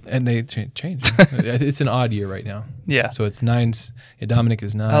fluctuate. And they change. It's an odd year right now. Yeah. So it's 9. Dominic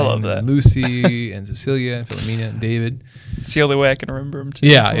is 9. I love that. And Lucy and Cecilia and Philomena and David. It's the only way I can remember them too.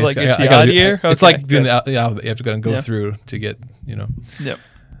 Yeah. It's the odd year? Okay, it's like doing the alphabet. You have to go through to get, Yep.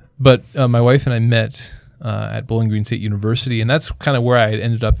 But my wife and I met at Bowling Green State University, and that's kind of where I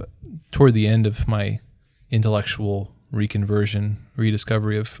ended up toward the end of my intellectual reconversion,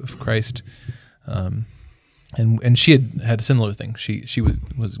 rediscovery of Christ. And she had a similar thing. She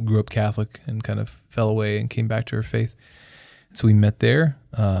grew up Catholic and kind of fell away and came back to her faith. So we met there.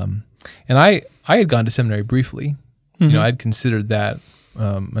 And I had gone to seminary briefly. I'd considered that.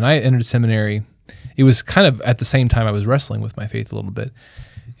 And I entered seminary. It was kind of at the same time I was wrestling with my faith a little bit.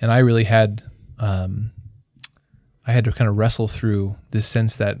 And I really had to kind of wrestle through this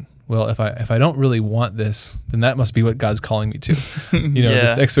sense that, well, if I don't really want this, then that must be what God's calling me to.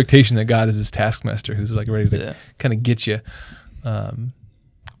 This expectation that God is this taskmaster who's like ready to kind of get you.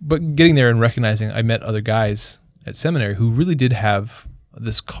 But getting there and recognizing, I met other guys at seminary who really did have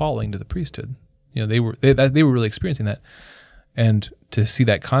this calling to the priesthood. They were really experiencing that, and to see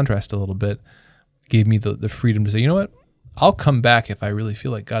that contrast a little bit gave me the freedom to say, you know what, I'll come back if I really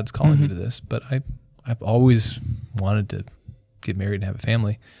feel like God's calling me to this. But I've always wanted to get married and have a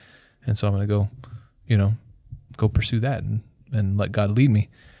family. And so I'm going to go pursue that and let God lead me.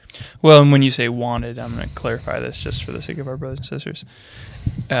 Well, and when you say wanted, I'm going to clarify this just for the sake of our brothers and sisters.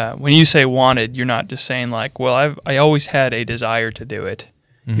 When you say wanted, you're not just saying like, well, I always had a desire to do it.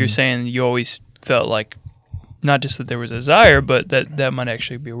 You're saying you always felt like not just that there was a desire, but that might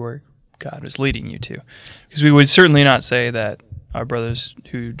actually be where God was leading you to. Because we would certainly not say that our brothers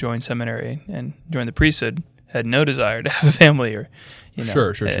who joined seminary and joined the priesthood had no desire to have a family, or You know?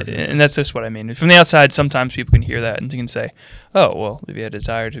 Sure. And that's just what I mean. From the outside, sometimes people can hear that and can say, "Oh, well, if you had a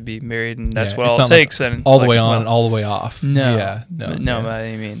desire to be married, and that's what all it takes, then all the way on and all the way off." No, by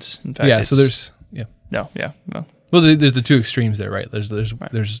any means. In fact, so there's no. Well, there's the two extremes there, right? There's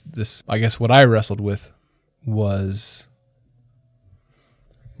this. I guess what I wrestled with was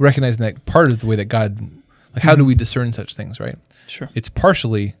recognizing that part of the way that God, like, how do we discern such things, right? Sure. It's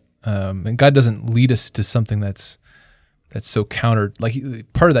partially, and God doesn't lead us to something that's so countered. Like,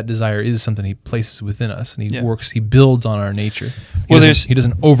 part of that desire is something He places within us, and He builds on our nature. He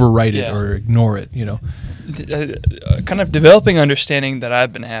doesn't overwrite it or ignore it, you know. Kind of developing understanding that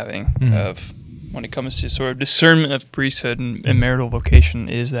I've been having of when it comes to sort of discernment of priesthood and marital vocation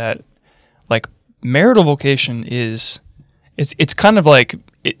is that, like, marital vocation is, it's kind of like,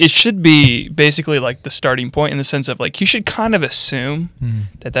 it should be basically like the starting point in the sense of, like, you should kind of assume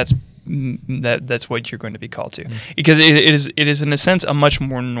that's what you're going to be called to, because it is in a sense a much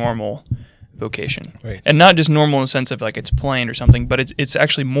more normal vocation, right? And not just normal in the sense of, like, it's plain or something, but it's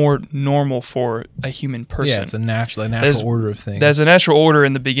actually more normal for a human person. Yeah, it's a natural order of things. There's a natural order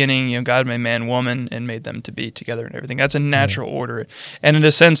in the beginning. You know, God made man, woman, and made them to be together and everything. That's a natural order, and in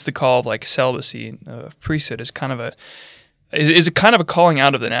a sense, the call of, like, celibacy of priesthood is kind of a calling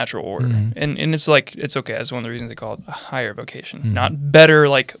out of the natural order, and it's like, it's okay. That's one of the reasons they call it a higher vocation, not better,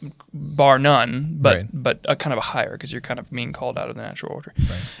 like, bar none, but a kind of a higher, because you're kind of being called out of the natural order.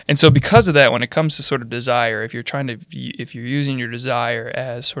 Right. And so, because of that, when it comes to sort of desire, if you're using your desire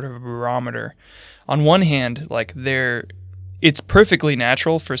as sort of a barometer, on one hand, like, it's perfectly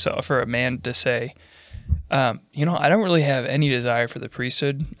natural for a man to say, I don't really have any desire for the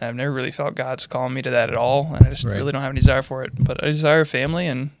priesthood. I've never really felt God's calling me to that at all, and I just really don't have any desire for it. But I desire family,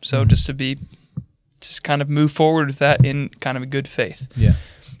 and so just kind of move forward with that in kind of a good faith. Yeah.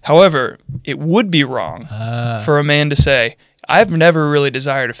 However, it would be wrong for a man to say, I've never really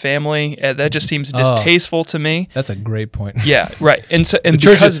desired a family. That just seems distasteful to me. That's a great point. Yeah, right. And so, and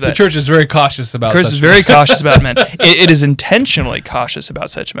the church is very cautious about. The church is very cautious about men. It is intentionally cautious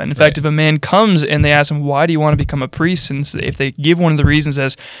about such men. In fact, if a man comes and they ask him, "Why do you want to become a priest?" and if they give one of the reasons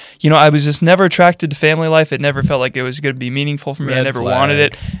as, I was just never attracted to family life. It never felt like it was going to be meaningful for me. I never wanted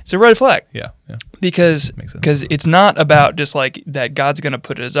it. It's a red flag. Yeah. Because it's not about just like that God's going to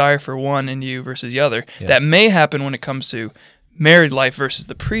put a desire for one in you versus the other. Yes. That may happen when it comes to married life versus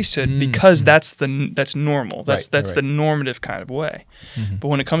the priesthood, because that's normal. That's the normative kind of way. But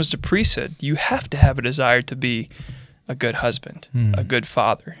when it comes to priesthood, you have to have a desire to be a good husband, a good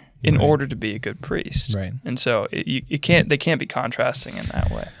father, in order to be a good priest. Right. And so they can't be contrasting in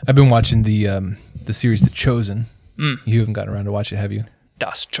that way. I've been watching the series The Chosen. You haven't gotten around to watch it, have you?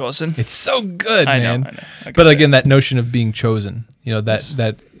 Das Chosen. It's so good, man. I know. But again, that notion of being chosen,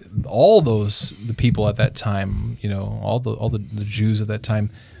 that all the people at that time, all the Jews of that time,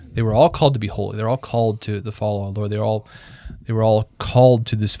 they were all called to be holy. They're all called to follow our Lord. They were all called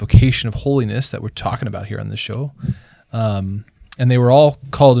to this vocation of holiness that we're talking about here on this show. And they were all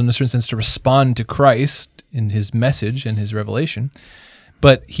called, in a certain sense, to respond to Christ in His message and His revelation.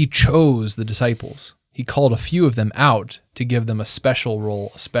 But He chose the disciples. He called a few of them out to give them a special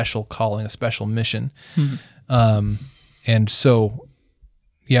role, a special calling, a special mission. And so,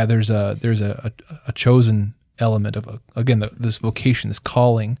 yeah, there's a chosen element of this vocation, this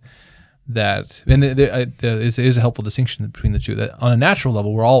calling, that, and it is a helpful distinction between the two. That on a natural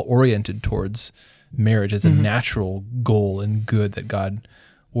level, we're all oriented towards marriage as a natural goal and good that God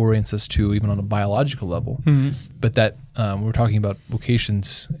orients us to, even on a biological level. But that we're talking about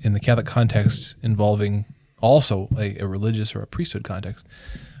vocations in the Catholic context involving also a religious or a priesthood context,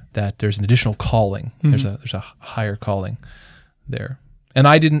 that there's an additional calling. There's a higher calling there. And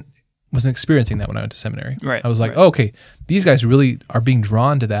I wasn't experiencing that when I went to seminary. Right. I was like, okay, these guys really are being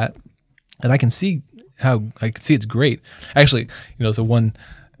drawn to that, and I can see it's great. Actually, so one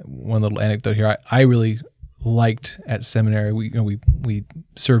little anecdote here. I really liked at seminary. We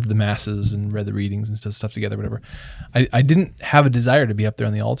served the masses and read the readings and stuff together, whatever. I didn't have a desire to be up there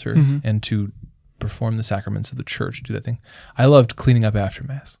on the altar and to perform the sacraments of the church, do that thing. I loved cleaning up after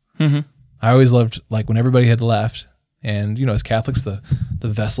Mass. I always loved, like, when everybody had left, and as Catholics, the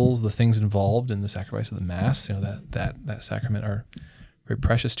vessels, the things involved in the sacrifice of the Mass, that sacrament are very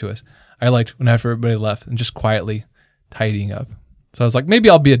precious to us. I liked when after everybody left and just quietly tidying up. So I was like, maybe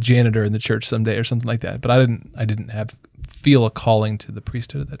I'll be a janitor in the church someday or something like that. But I didn't feel a calling to the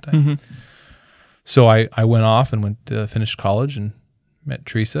priesthood at that time. So I went off and went to finish college and met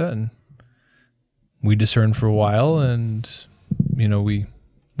Teresa, and we discerned for a while. And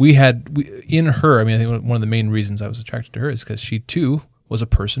we had in her. I mean, I think one of the main reasons I was attracted to her is because she too was a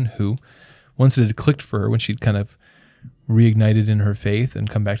person who, once it had clicked for her, when she'd kind of reignited in her faith and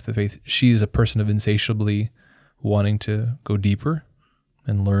come back to the faith, she's a person of insatiably wanting to go deeper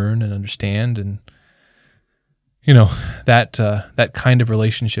and learn and understand, and that kind of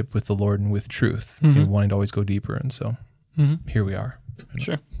relationship with the Lord and with truth, wanting to always go deeper. And so here we are.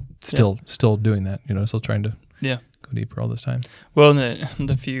 Sure. Still doing that, still trying to go deeper all this time. Well, and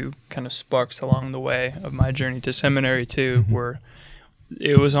the few kind of sparks along the way of my journey to seminary too, were,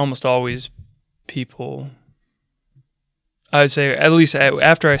 it was almost always people, I would say, at least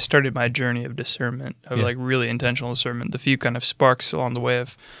after I started my journey of discernment, of like really intentional discernment, the few kind of sparks along the way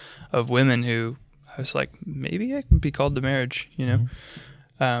of women who I was like, maybe I could be called to marriage,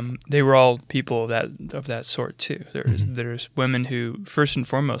 they were all people of that sort too. There's women who, first and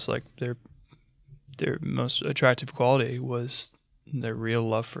foremost, like their most attractive quality was their real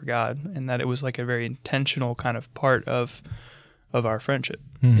love for God, and that it was like a very intentional kind of part of our friendship,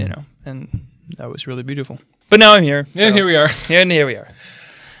 and that was really beautiful. But now I'm here. Yeah, here we are. And here we are.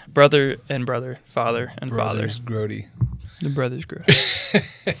 Brother and brother, father and Brothers father. Grodi. The brothers Grodi.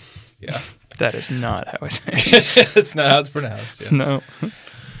 Yeah. That is not how I say it. That's not how it's pronounced. Yeah. No.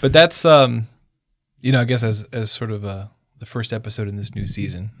 But that's, I guess as sort of the first episode in this new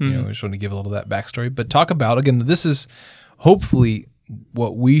season, we just want to give a little of that backstory. But talk about, again, this is hopefully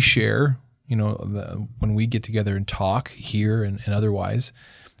what we share, when we get together and talk here and otherwise,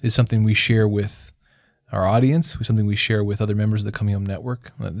 is something we share with our audience, something we share with other members of the Coming Home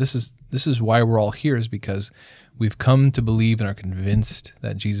Network. This is why we're all here, is because we've come to believe and are convinced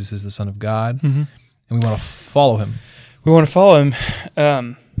that Jesus is the Son of God, and we want to follow him. We want to follow him.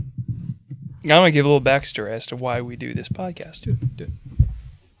 I want to give a little backstory as to why we do this podcast. Do it.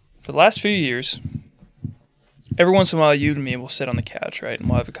 For the last few years, every once in a while, you and me will sit on the couch, right, and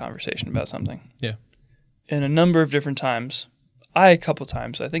we'll have a conversation about something. Yeah. And a number of different times, a couple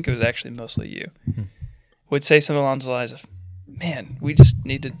times, I think it was actually mostly you, would say something along the lines of, man, we just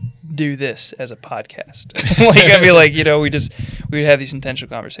need to do this as a podcast. I'd be like, we would have these intentional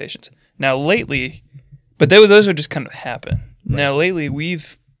conversations. Now lately, but those would just kind of happen. Right. Now lately,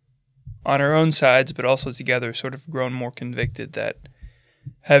 we've, on our own sides, but also together, sort of grown more convicted that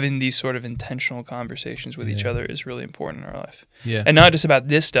having these sort of intentional conversations with each other is really important in our life. Yeah. And not just about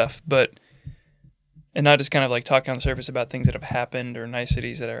this stuff, and not just kind of like talking on the surface about things that have happened or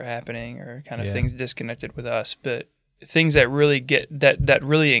niceties that are happening or kind of things disconnected with us, but things that really that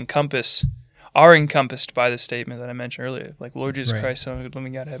really are encompassed by the statement that I mentioned earlier, like Lord Jesus Christ, Son of the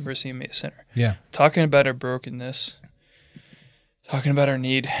living God, have mercy on me, a sinner. Yeah. Talking about our brokenness, talking about our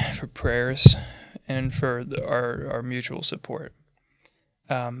need for prayers and for our mutual support.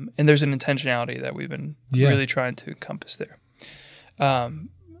 And there's an intentionality that we've been really trying to encompass there.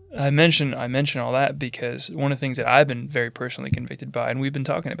 I mention all that because one of the things that I've been very personally convicted by, and we've been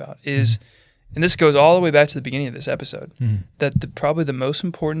talking about, is, and this goes all the way back to the beginning of this episode, that probably the most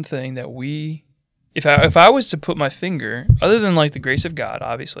important thing that if I was to put my finger, other than like the grace of God,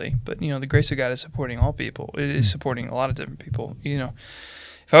 obviously, but the grace of God is supporting all people. It is supporting a lot of different people.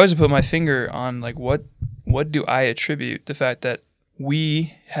 If I was to put my finger on like what do I attribute the fact that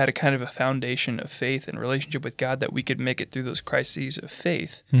we had a kind of a foundation of faith and relationship with God, that we could make it through those crises of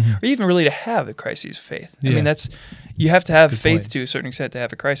faith, or even really to have a crisis of faith. I mean, you have to have faith to a certain extent to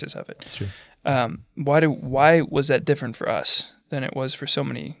have a crisis of it. That's true. Why was that different for us than it was for so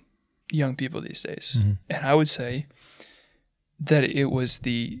many young people these days? And I would say that it was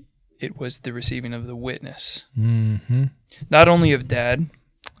the receiving of the witness, not only of Dad,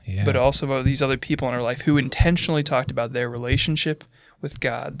 but also of these other people in our life who intentionally talked about their relationship with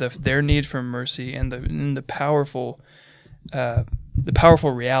God, their need for mercy, and the powerful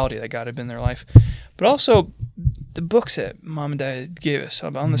reality that God had been in their life. But also the books that Mom and Dad gave us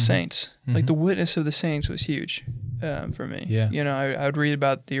on the saints. Like the witness of the saints was huge for me. Yeah. I would read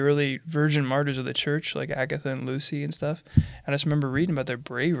about the early virgin martyrs of the church, like Agatha and Lucy and stuff. And I just remember reading about their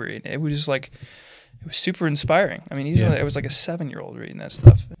bravery, and it was just like, it was super inspiring. I mean, I was like a 7-year-old reading that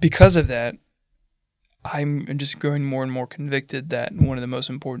stuff. Because of that, I'm just growing more and more convicted that one of the most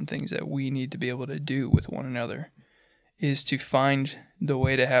important things that we need to be able to do with one another is to find the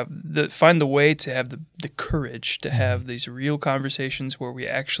way to have the courage to have these real conversations where we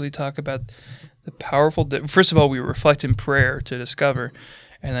actually talk about the powerful. First of all, we reflect in prayer to discover,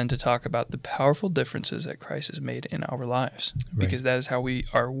 and then to talk about the powerful differences that Christ has made in our lives, because that is how we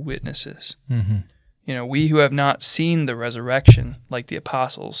are witnesses. We who have not seen the resurrection, like the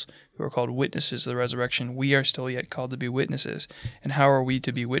apostles, who are called witnesses of the resurrection, we are still yet called to be witnesses. And how are we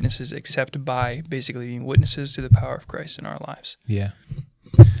to be witnesses except by basically being witnesses to the power of Christ in our lives? Yeah.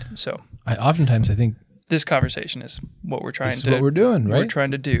 So I think this conversation is what we're trying this is what we're doing, right? We're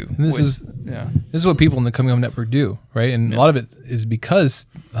trying to do. And this is what people in the Coming Home Network do, right? And a lot of it is because,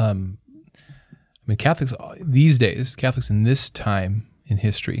 Catholics these days, Catholics in this time in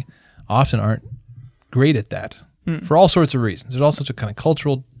history, often aren't great at that for all sorts of reasons. There's all sorts of kind of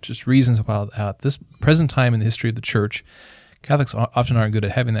cultural just reasons about at this present time in the history of the church, Catholics often aren't good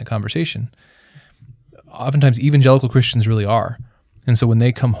at having that conversation. Oftentimes, evangelical Christians really are. And so when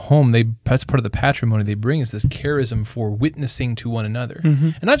they come home, that's part of the patrimony they bring is this charism for witnessing to one another.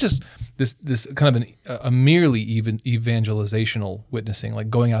 And not just this kind of a merely evangelizational witnessing, like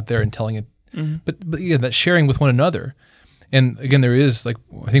going out there and telling it, but yeah, that sharing with one another. And again, there is, like,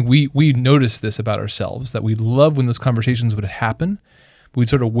 I think we notice this about ourselves, that we love when those conversations would happen. We'd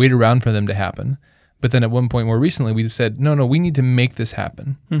sort of wait around for them to happen. But then at one point more recently, we said, no, we need to make this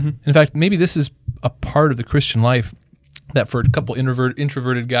happen. In fact, maybe this is a part of the Christian life that for a couple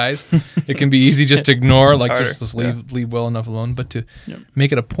introverted guys, it can be easy just to ignore, like harder. just leave well enough alone, but to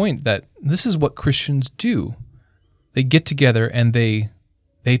make it a point that this is what Christians do. They get together and they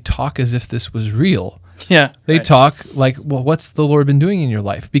talk as if this was real. Yeah. They talk like, well, what's the Lord been doing in your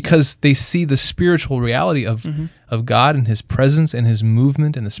life? Because they see the spiritual reality of God and his presence and his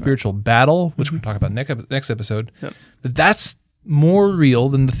movement and the spiritual battle, which we'll talk about next episode. That's more real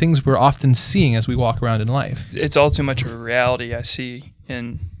than the things we're often seeing as we walk around in life. It's all too much of a reality I see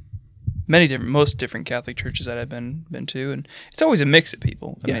in most different Catholic churches that I've been to, and it's always a mix of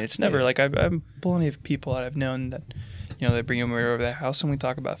people. I mean, it's never like I've plenty of people that I've known that they bring them over to the house and we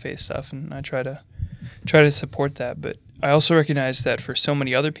talk about faith stuff, and I try to support that. But I also recognize that for so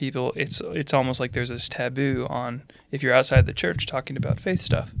many other people, it's almost like there's this taboo on if you're outside the church talking about faith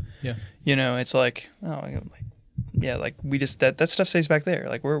stuff. Yeah, it's like like we just that stuff stays back there.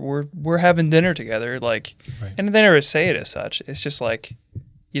 Like we're having dinner together, like, and they never say it as such. It's just like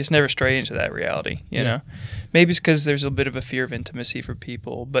you just never stray into that reality. You know, maybe it's because there's a bit of a fear of intimacy for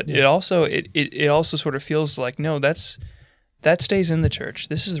people, but it also sort of feels like no, that stays in the church.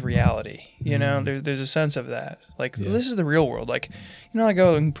 This is the reality. There's a sense of that. Like this is the real world. Like I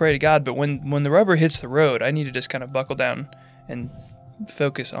go and pray to God, but when the rubber hits the road, I need to just kind of buckle down and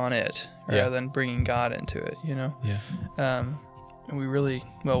focus on it rather than bringing God into it, and we really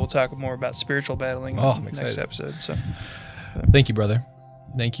we'll talk more about spiritual battling in the next episode. So thank you, brother.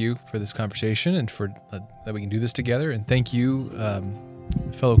 Thank you for this conversation and for that we can do this together, and thank you,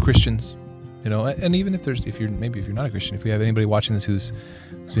 fellow Christians, and even if you're not a Christian, if we have anybody watching this who's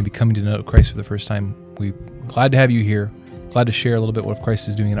maybe coming to know Christ for the first time, we're glad to have you here, glad to share a little bit what Christ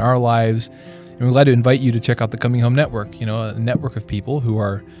is doing in our lives. And we're glad to invite you to check out the Coming Home Network, a network of people who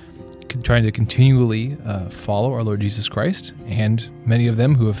are trying to continually follow our Lord Jesus Christ, and many of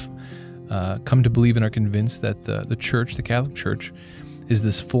them who have come to believe and are convinced that the church, the Catholic Church, is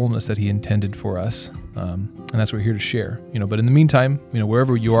this fullness that he intended for us. And that's what we're here to share. But in the meantime,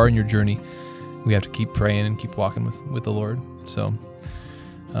 wherever you are in your journey, we have to keep praying and keep walking with the Lord. So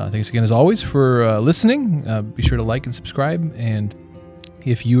thanks again, as always, for listening. Be sure to like and subscribe, and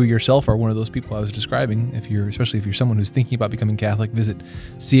if you yourself are one of those people I was describing, especially if you're someone who's thinking about becoming Catholic, visit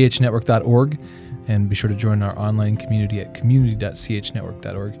chnetwork.org and be sure to join our online community at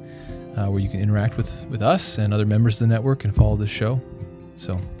community.chnetwork.org, where you can interact with us and other members of the network and follow this show.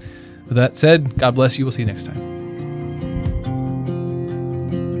 So with that said, God bless you. We'll see you next time.